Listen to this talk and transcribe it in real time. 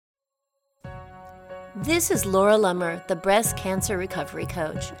This is Laura Lummer, the Breast Cancer Recovery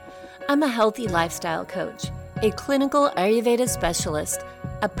Coach. I'm a healthy lifestyle coach, a clinical Ayurveda specialist,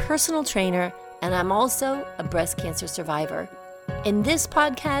 a personal trainer, and I'm also a breast cancer survivor. In this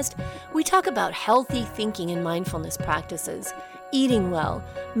podcast, we talk about healthy thinking and mindfulness practices, eating well,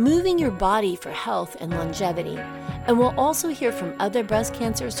 moving your body for health and longevity, and we'll also hear from other breast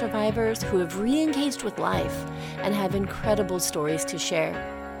cancer survivors who have re-engaged with life and have incredible stories to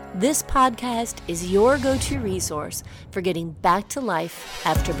share. This podcast is your go-to resource for getting back to life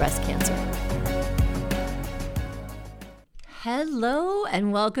after breast cancer. Hello,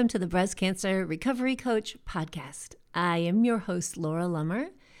 and welcome to the Breast Cancer Recovery Coach podcast. I am your host, Laura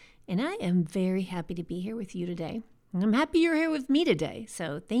Lummer, and I am very happy to be here with you today. And I'm happy you're here with me today,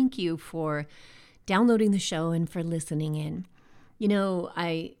 so thank you for downloading the show and for listening in. You know,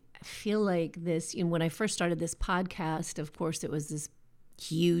 I feel like this, when I first started this podcast, of course, it was this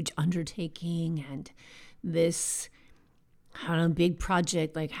huge undertaking and this, big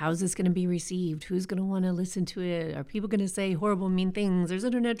project. Like, how's this going to be received? Who's going to want to listen to it? Are people going to say horrible, mean things? There's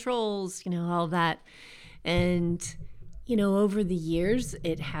internet trolls, all that. And, over the years,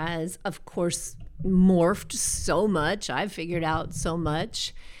 it has, of course, morphed so much. I've figured out so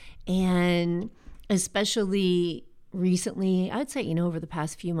much. And especially recently, I'd say, over the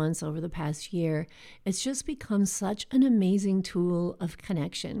past few months, over the past year, it's just become such an amazing tool of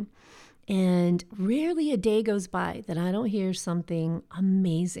connection. And rarely a day goes by that I don't hear something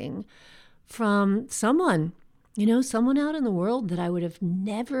amazing from someone, someone out in the world that I would have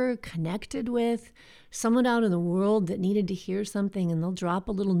never connected with, someone out in the world that needed to hear something, and they'll drop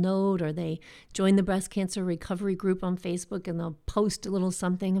a little note, or they join the breast cancer recovery group on Facebook and they'll post a little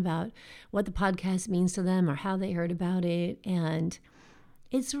something about what the podcast means to them or how they heard about it. And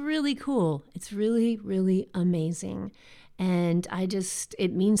it's really cool. It's really, really amazing. And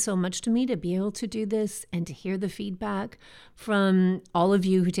it means so much to me to be able to do this and to hear the feedback from all of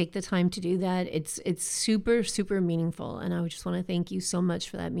you who take the time to do that. It's super, super meaningful. And I just want to thank you so much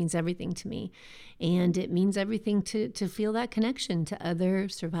for that. It means everything to me. And it means everything to feel that connection to other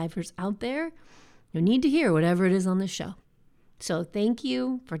survivors out there who need to hear whatever it is on the show. So thank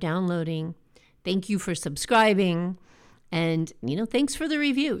you for downloading. Thank you for subscribing. And, thanks for the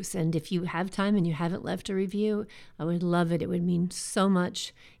reviews. And if you have time and you haven't left a review, I would love it. It would mean so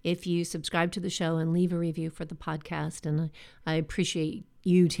much if you subscribe to the show and leave a review for the podcast. And I appreciate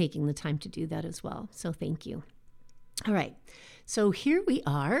you taking the time to do that as well. So thank you. All right. So here we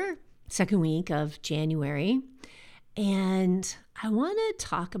are, second week of January. And I want to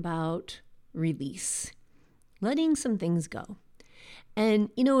talk about release, letting some things go. And,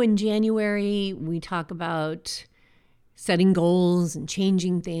 in January, we talk about setting goals and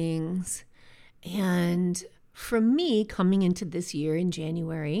changing things. And for me, coming into this year in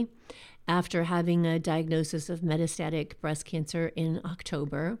January, after having a diagnosis of metastatic breast cancer in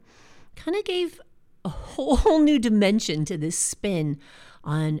October, kind of gave a whole new dimension to this spin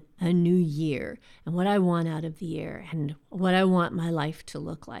on a new year and what I want out of the year and what I want my life to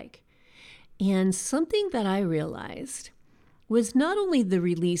look like. And something that I realized was not only the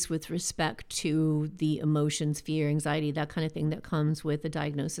release with respect to the emotions, fear, anxiety, that kind of thing that comes with the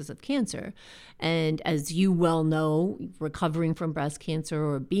diagnosis of cancer. And as you well know, recovering from breast cancer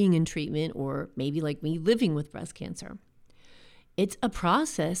or being in treatment, or maybe like me, living with breast cancer, it's a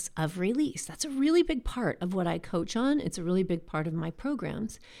process of release. That's a really big part of what I coach on. It's a really big part of my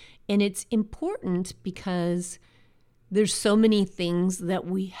programs. And it's important because there's so many things that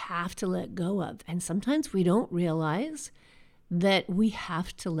we have to let go of. And sometimes we don't realize that we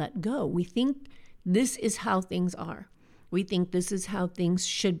have to let go. We think this is how things are. We think this is how things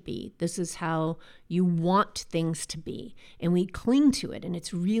should be. This is how you want things to be. And we cling to it. And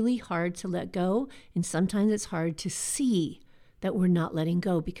it's really hard to let go. And sometimes it's hard to see that we're not letting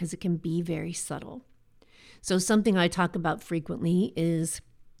go because it can be very subtle. So something I talk about frequently is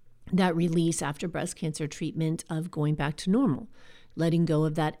that release after breast cancer treatment of going back to normal, letting go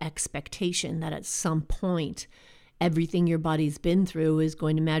of that expectation that at some point everything your body's been through is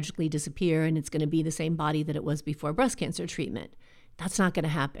going to magically disappear and it's going to be the same body that it was before breast cancer treatment. That's not going to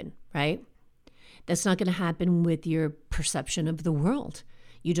happen, right? That's not going to happen with your perception of the world.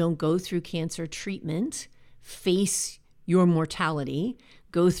 You don't go through cancer treatment, face your mortality,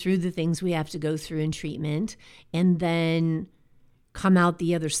 go through the things we have to go through in treatment, and then come out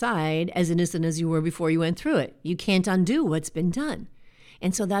the other side as innocent as you were before you went through it. You can't undo what's been done.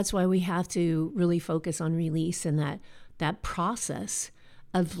 And so that's why we have to really focus on release and that process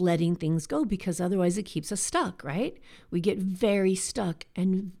of letting things go, because otherwise it keeps us stuck, right? We get very stuck.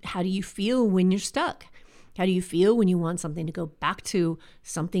 And how do you feel when you're stuck? How do you feel when you want something to go back to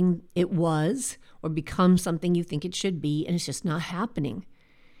something it was or become something you think it should be and it's just not happening?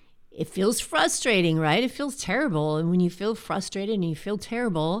 It feels frustrating, right? It feels terrible. And when you feel frustrated and you feel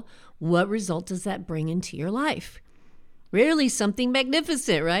terrible, what result does that bring into your life? Rarely something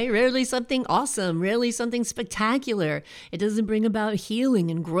magnificent, right? Rarely something awesome, rarely something spectacular. It doesn't bring about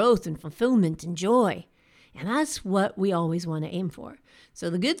healing and growth and fulfillment and joy. And that's what we always want to aim for. So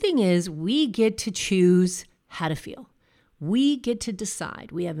the good thing is we get to choose how to feel. We get to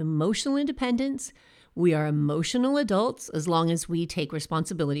decide. We have emotional independence. We are emotional adults as long as we take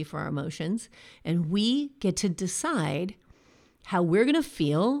responsibility for our emotions. And we get to decide how we're going to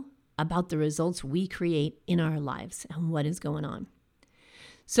feel about the results we create in our lives and what is going on.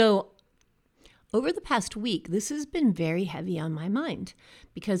 So over the past week, this has been very heavy on my mind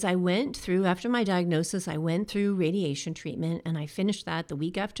because I went through, after my diagnosis, I went through radiation treatment and I finished that the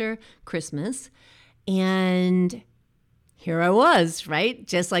week after Christmas. And here I was, right?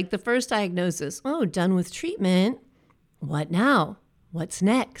 Just like the first diagnosis. Oh, done with treatment. What now? What's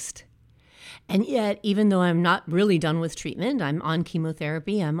next? And yet, even though I'm not really done with treatment, I'm on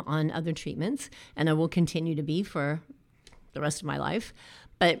chemotherapy, I'm on other treatments, and I will continue to be for the rest of my life.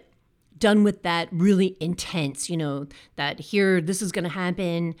 But done with that really intense, that here, this is going to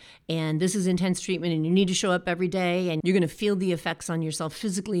happen, and this is intense treatment, and you need to show up every day, and you're going to feel the effects on yourself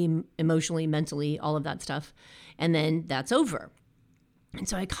physically, emotionally, mentally, all of that stuff. And then that's over. And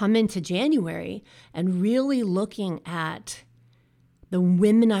so I come into January and really looking at the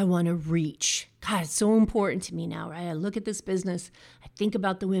women I want to reach. God, it's so important to me now, right? I look at this business, I think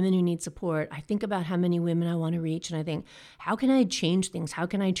about the women who need support. I think about how many women I want to reach. And I think, how can I change things? How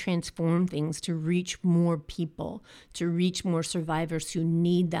can I transform things to reach more people, to reach more survivors who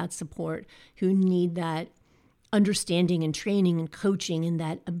need that support, who need that understanding and training and coaching and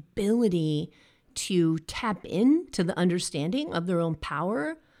that ability to tap into the understanding of their own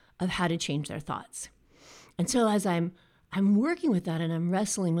power of how to change their thoughts. And so as I'm working with that and I'm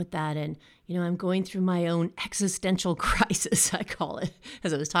wrestling with that and, I'm going through my own existential crisis, I call it.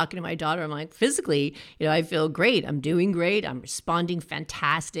 As I was talking to my daughter, I'm like, physically, I feel great. I'm doing great. I'm responding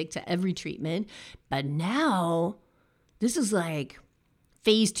fantastic to every treatment. But now this is like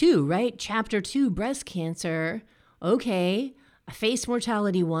phase 2, right? Chapter 2, breast cancer. Okay, I faced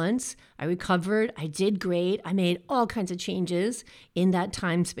mortality once. I recovered. I did great. I made all kinds of changes in that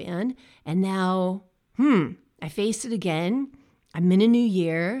time span. And now, I faced it again. I'm in a new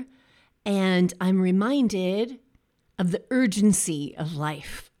year, and I'm reminded of the urgency of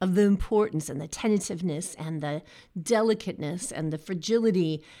life, of the importance and the tentativeness and the delicateness and the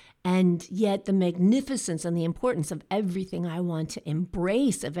fragility, and yet the magnificence and the importance of everything I want to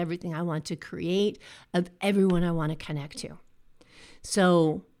embrace, of everything I want to create, of everyone I want to connect to.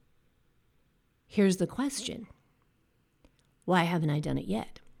 So here's the question. Why haven't I done it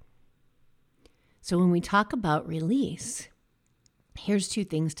yet? So when we talk about release, here's 2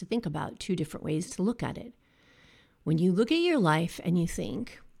 things to think about, 2 different ways to look at it. When you look at your life and you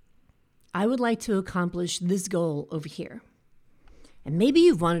think, I would like to accomplish this goal over here. And maybe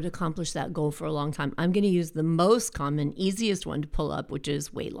you've wanted to accomplish that goal for a long time. I'm going to use the most common, easiest one to pull up, which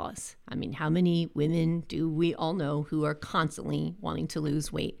is weight loss. I mean, how many women do we all know who are constantly wanting to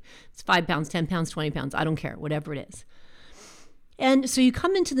lose weight? It's 5 pounds, 10 pounds, 20 pounds. I don't care, whatever it is. And so you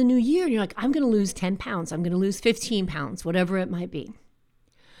come into the new year and you're like, I'm going to lose 10 pounds. I'm going to lose 15 pounds, whatever it might be.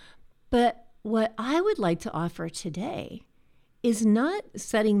 But what I would like to offer today is not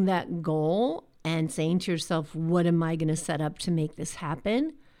setting that goal and saying to yourself, what am I going to set up to make this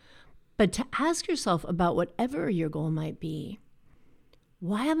happen? But to ask yourself about whatever your goal might be,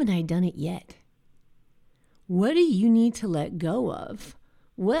 why haven't I done it yet? What do you need to let go of?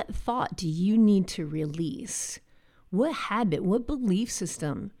 What thought do you need to release? What habit, what belief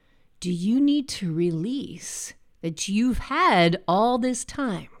system do you need to release that you've had all this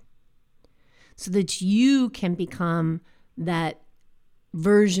time so that you can become that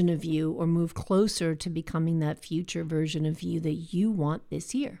version of you or move closer to becoming that future version of you that you want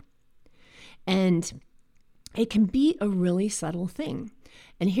this year? And it can be a really subtle thing.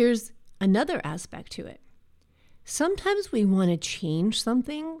 And here's another aspect to it. Sometimes we want to change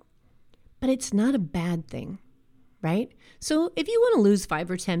something, but it's not a bad thing. Right? So if you want to lose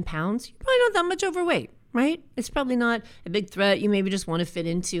 5 or 10 pounds, you're probably not that much overweight, right? It's probably not a big threat. You maybe just want to fit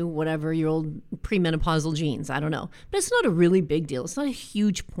into whatever your old premenopausal jeans. I don't know. But it's not a really big deal. It's not a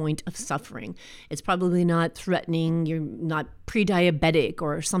huge point of suffering. It's probably not threatening. You're not pre-diabetic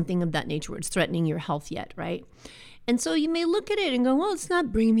or something of that nature where it's threatening your health yet, right? And so you may look at it and go, well, it's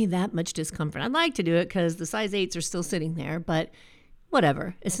not bringing me that much discomfort. I'd like to do it because the size 8s are still sitting there, but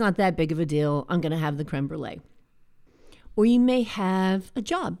whatever, it's not that big of a deal. I'm going to have the creme brulee. Or you may have a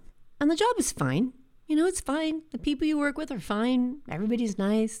job, and the job is fine. It's fine. The people you work with are fine. Everybody's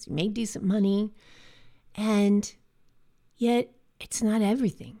nice. You make decent money. And yet it's not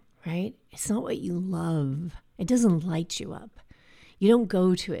everything, right? It's not what you love. It doesn't light you up. You don't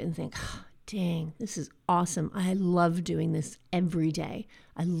go to it and think, oh, dang, this is awesome. I love doing this every day.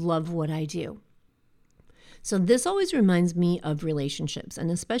 I love what I do. So this always reminds me of relationships, and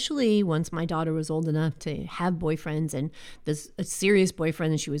especially once my daughter was old enough to have boyfriends, and a serious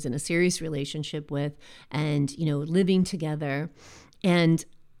boyfriend that she was in a serious relationship with, and living together. And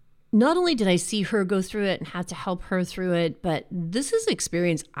not only did I see her go through it and have to help her through it, but this is an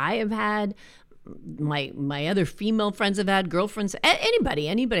experience I have had. My other female friends have had, girlfriends, anybody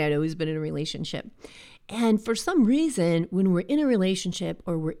I'd always been in a relationship. And for some reason, when we're in a relationship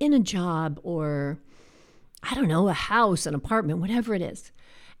or we're in a job or I don't know, a house, an apartment, whatever it is.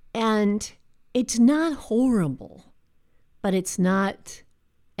 And it's not horrible, but it's not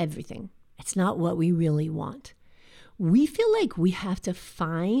everything. It's not what we really want. We feel like we have to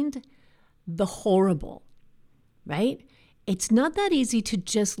find the horrible, right? It's not that easy to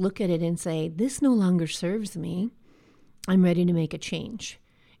just look at it and say, this no longer serves me. I'm ready to make a change.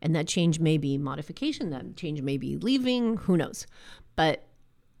 And that change may be modification, that change may be leaving, who knows. But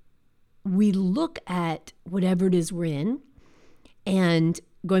we look at whatever it is we're in, and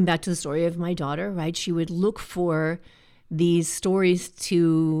going back to the story of my daughter, right? She would look for these stories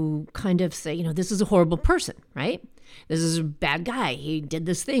to kind of say, this is a horrible person, right? This is a bad guy. He did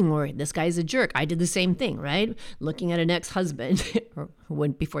this thing, or this guy's a jerk. I did the same thing, right? Looking at an ex-husband, or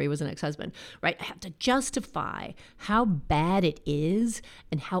when before he was an ex-husband, right? I have to justify how bad it is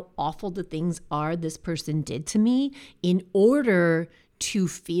and how awful the things are this person did to me in order to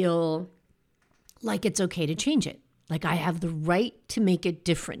feel like it's okay to change it. Like I have the right to make it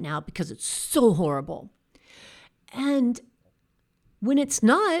different now because it's so horrible. And when it's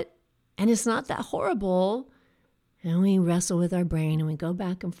not, and it's not that horrible, and we wrestle with our brain and we go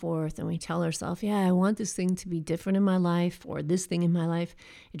back and forth and we tell ourselves, yeah, I want this thing to be different in my life, or this thing in my life.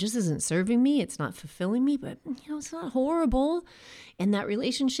 It just isn't serving me. It's not fulfilling me, but it's not horrible. And that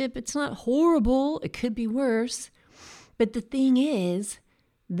relationship, it's not horrible. It could be worse. But the thing is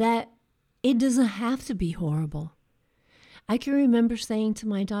that it doesn't have to be horrible. I can remember saying to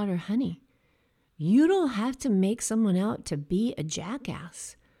my daughter, honey, you don't have to make someone out to be a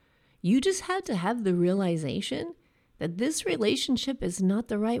jackass. You just have to have the realization that this relationship is not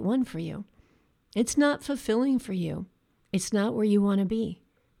the right one for you. It's not fulfilling for you. It's not where you want to be.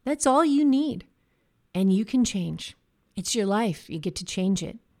 That's all you need. And you can change. It's your life. You get to change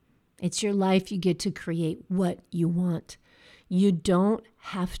it. It's your life. You get to create what you want. You don't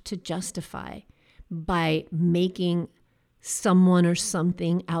have to justify by making someone or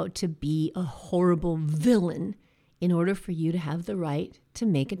something out to be a horrible villain in order for you to have the right to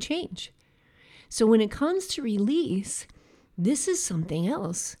make a change. So when it comes to release, this is something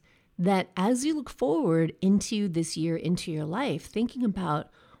else that as you look forward into this year, into your life, thinking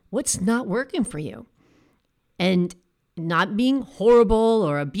about what's not working for you and not being horrible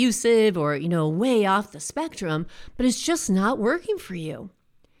or abusive or, way off the spectrum, but it's just not working for you,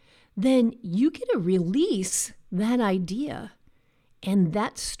 then you get to release that idea and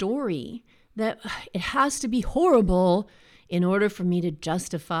that story that it has to be horrible in order for me to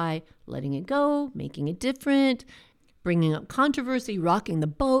justify letting it go, making it different, bringing up controversy, rocking the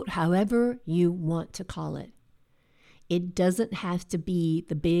boat, however you want to call it. It doesn't have to be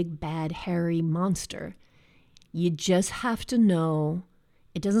the big, bad, hairy monster. You just have to know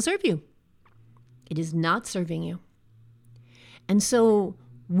it doesn't serve you. It is not serving you. And so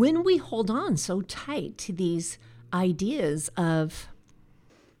when we hold on so tight to these ideas of,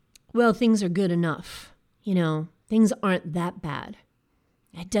 well, things are good enough, things aren't that bad,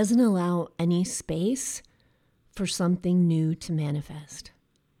 it doesn't allow any space for something new to manifest.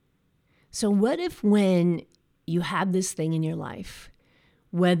 So what if when you have this thing in your life,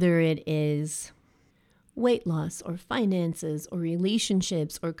 whether it is weight loss or finances or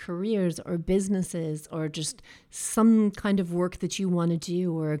relationships or careers or businesses or just some kind of work that you want to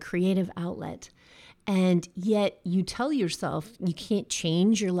do or a creative outlet, and yet you tell yourself you can't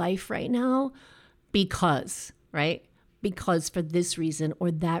change your life right now because, right? Because for this reason or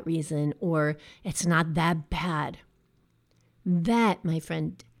that reason, or it's not that bad. That, my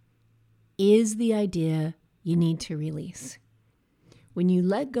friend, is the idea you need to release. When you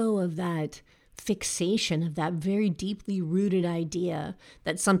let go of that fixation of that very deeply rooted idea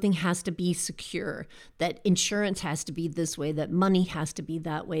that something has to be secure, that insurance has to be this way, that money has to be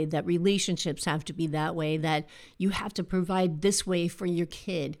that way, that relationships have to be that way, that you have to provide this way for your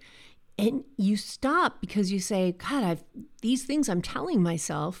kid. And you stop because you say, God, these things I'm telling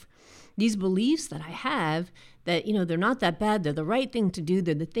myself, these beliefs that I have, that, they're not that bad, they're the right thing to do,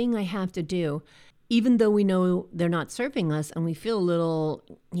 they're the thing I have to do. Even though we know they're not serving us and we feel a little,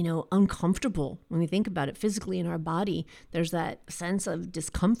 uncomfortable when we think about it physically in our body, there's that sense of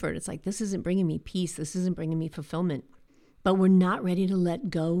discomfort. It's like, this isn't bringing me peace. This isn't bringing me fulfillment. But we're not ready to let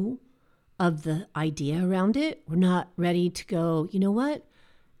go of the idea around it. We're not ready to go, you know what?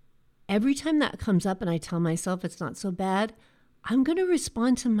 Every time that comes up and I tell myself it's not so bad, I'm going to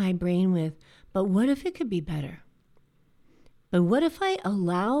respond to my brain with, but what if it could be better? But what if I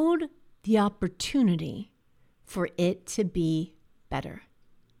allowed the opportunity for it to be better?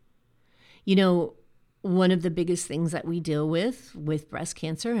 One of the biggest things that we deal with breast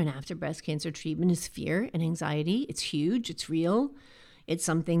cancer and after breast cancer treatment is fear and anxiety. It's huge. It's real. It's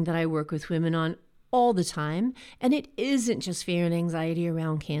something that I work with women on all the time. And it isn't just fear and anxiety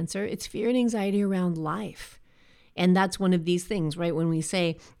around cancer. It's fear and anxiety around life. And that's one of these things, right? When we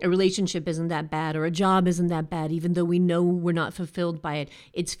say a relationship isn't that bad or a job isn't that bad, even though we know we're not fulfilled by it,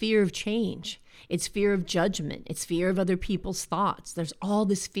 it's fear of change. It's fear of judgment. It's fear of other people's thoughts. There's all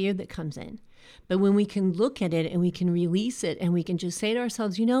this fear that comes in. But when we can look at it and we can release it and we can just say to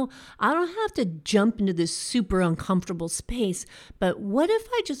ourselves, I don't have to jump into this super uncomfortable space, but what if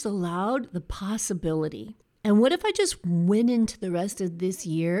I just allowed the possibility? And what if I just went into the rest of this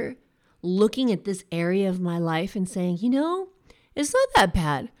year looking at this area of my life and saying, it's not that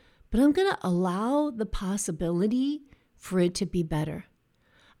bad, but I'm going to allow the possibility for it to be better.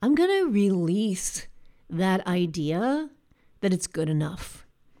 I'm going to release that idea that it's good enough.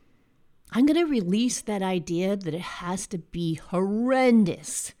 I'm going to release that idea that it has to be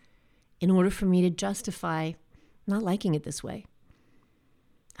horrendous in order for me to justify not liking it this way.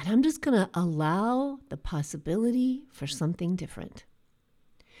 And I'm just going to allow the possibility for something different.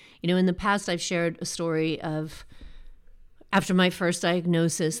 In the past, I've shared a story of after my first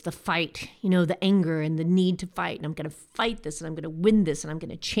diagnosis, the fight, the anger and the need to fight. And I'm going to fight this and I'm going to win this and I'm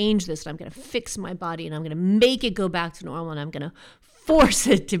going to change this and I'm going to fix my body and I'm going to make it go back to normal and I'm going to force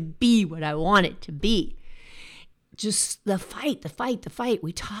it to be what I want it to be. Just the fight.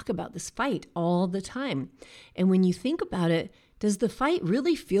 We talk about this fight all the time. And when you think about it, does the fight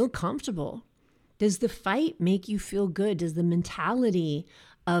really feel comfortable? Does the fight make you feel good? Does the mentality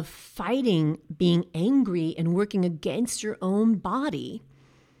of fighting, being angry, and working against your own body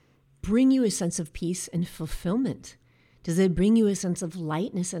bring you a sense of peace and fulfillment? Does it bring you a sense of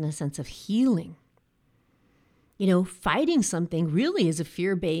lightness and a sense of healing? Fighting something really is a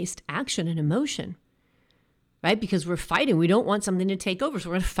fear-based action and emotion, right? Because we're fighting. We don't want something to take over, so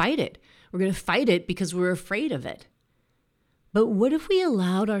we're going to fight it. We're going to fight it because we're afraid of it. But what if we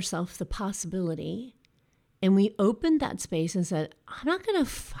allowed ourselves the possibility and we opened that space and said, I'm not going to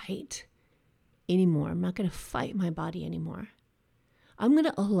fight anymore. I'm not going to fight my body anymore. I'm going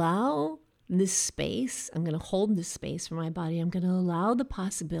to allow this space. I'm going to hold this space for my body. I'm going to allow the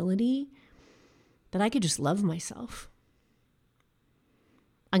possibility that I could just love myself.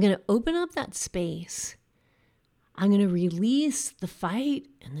 I'm going to open up that space. I'm going to release the fight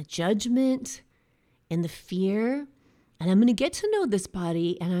and the judgment and the fear. And I'm going to get to know this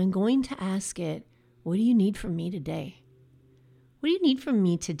body and I'm going to ask it, what do you need from me today? What do you need from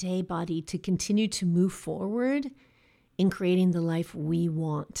me today, body, to continue to move forward in creating the life we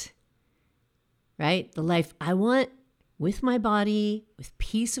want? Right? The life I want with my body, with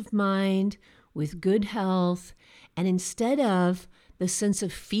peace of mind, with good health. And instead of the sense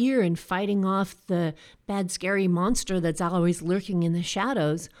of fear and fighting off the bad, scary monster that's always lurking in the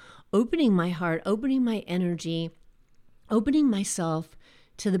shadows, opening my heart, opening my energy, opening myself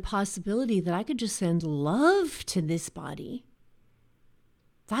to the possibility that I could just send love to this body.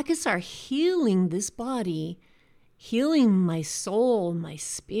 If I could start healing this body, healing my soul, my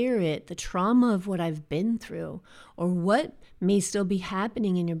spirit, the trauma of what I've been through, or what may still be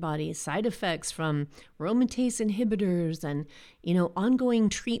happening in your body, side effects from aromatase inhibitors and, ongoing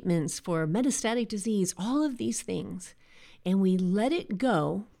treatments for metastatic disease, all of these things. And we let it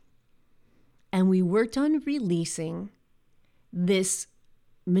go and we worked on releasing this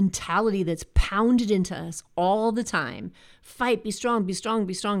mentality that's pounded into us all the time. Fight, be strong, be strong,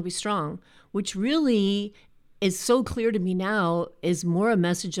 be strong, be strong, which really is so clear to me now is more a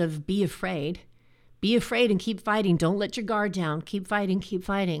message of be afraid. Be afraid and keep fighting. Don't let your guard down. Keep fighting, keep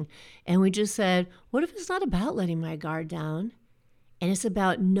fighting. And we just said, what if it's not about letting my guard down? And it's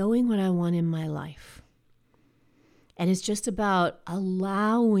about knowing what I want in my life. And it's just about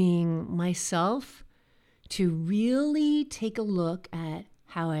allowing myself to really take a look at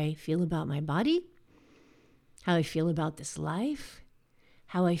how I feel about my body, how I feel about this life,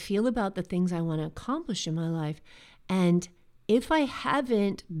 how I feel about the things I want to accomplish in my life. And if I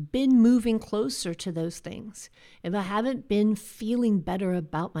haven't been moving closer to those things, if I haven't been feeling better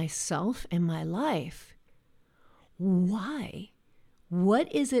about myself and my life, why?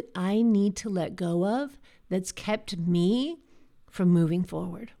 What is it I need to let go of that's kept me from moving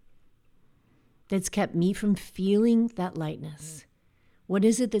forward? That's kept me from feeling that lightness? What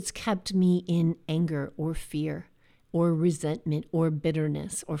is it that's kept me in anger or fear or resentment or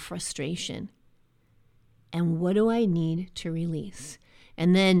bitterness or frustration? And what do I need to release?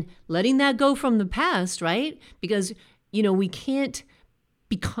 And then letting that go from the past, right? Because, we can't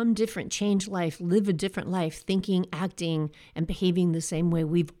become different, change life, live a different life, thinking, acting, and behaving the same way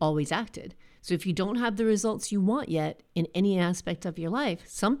we've always acted. So if you don't have the results you want yet in any aspect of your life,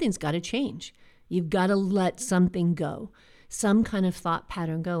 something's got to change. You've got to let something go, some kind of thought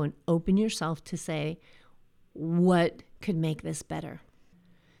pattern go, and open yourself to say, what could make this better?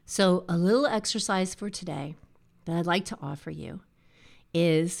 So a little exercise for today that I'd like to offer you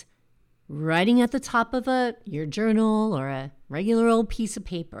is writing at the top of your journal or a regular old piece of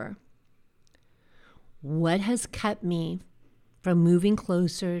paper, what has kept me from moving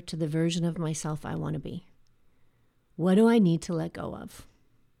closer to the version of myself I want to be? What do I need to let go of?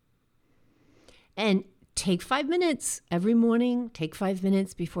 And take 5 minutes every morning, take 5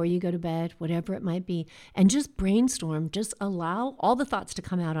 minutes before you go to bed, whatever it might be, and just brainstorm. Just allow all the thoughts to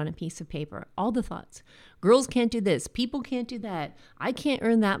come out on a piece of paper, all the thoughts. Girls can't do this. People can't do that. I can't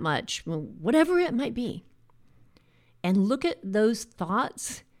earn that much, whatever it might be. And look at those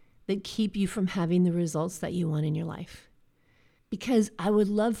thoughts that keep you from having the results that you want in your life. Because I would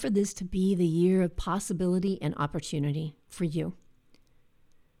love for this to be the year of possibility and opportunity for you.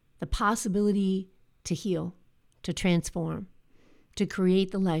 The possibility to heal, to transform, to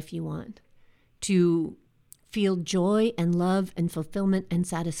create the life you want, to feel joy and love and fulfillment and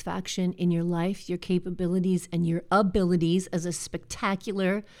satisfaction in your life, your capabilities and your abilities as a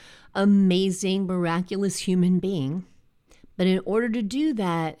spectacular, amazing, miraculous human being. But in order to do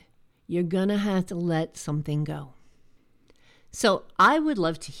that, you're going to have to let something go. So I would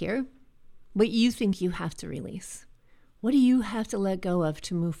love to hear what you think you have to release. What do you have to let go of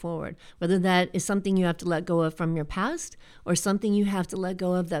to move forward? Whether that is something you have to let go of from your past or something you have to let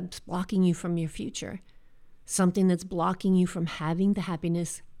go of that's blocking you from your future. Something that's blocking you from having the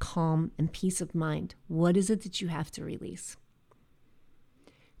happiness, calm, and peace of mind. What is it that you have to release?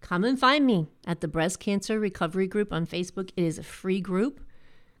 Come and find me at the Breast Cancer Recovery Group on Facebook. It is a free group.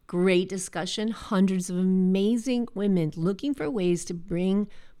 Great discussion. Hundreds of amazing women looking for ways to bring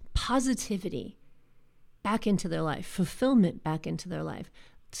positivity back into their life, fulfillment back into their life,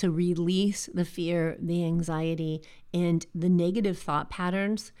 to release the fear, the anxiety, and the negative thought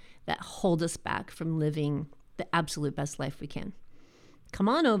patterns that hold us back from living the absolute best life we can. Come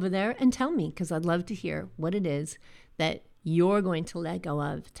on over there and tell me, because I'd love to hear what it is that you're going to let go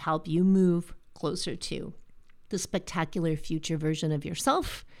of to help you move closer to the spectacular future version of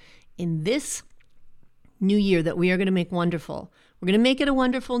yourself in this new year that we are going to make wonderful. We're going to make it a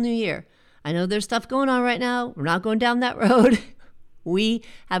wonderful new year. I know there's stuff going on right now. We're not going down that road. We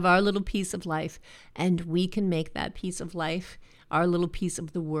have our little piece of life, and we can make that piece of life, our little piece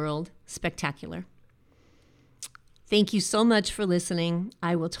of the world, spectacular. Thank you so much for listening.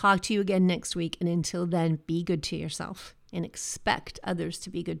 I will talk to you again next week. And until then, be good to yourself and expect others to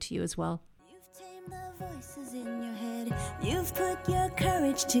be good to you as well. You've tamed the voices in your head. You've put your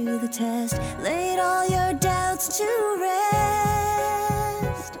courage to the test. Laid all your doubts to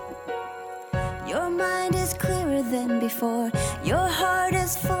rest. Your mind is clearer than before. Your heart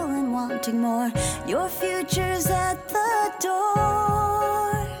is full and wanting more. Your future's at the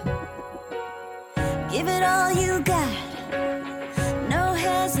door. Give it all you got. No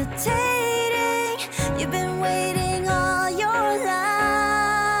hesitating. You've been waiting all your life.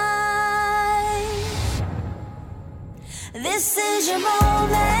 This is your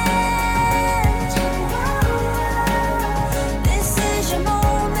moment.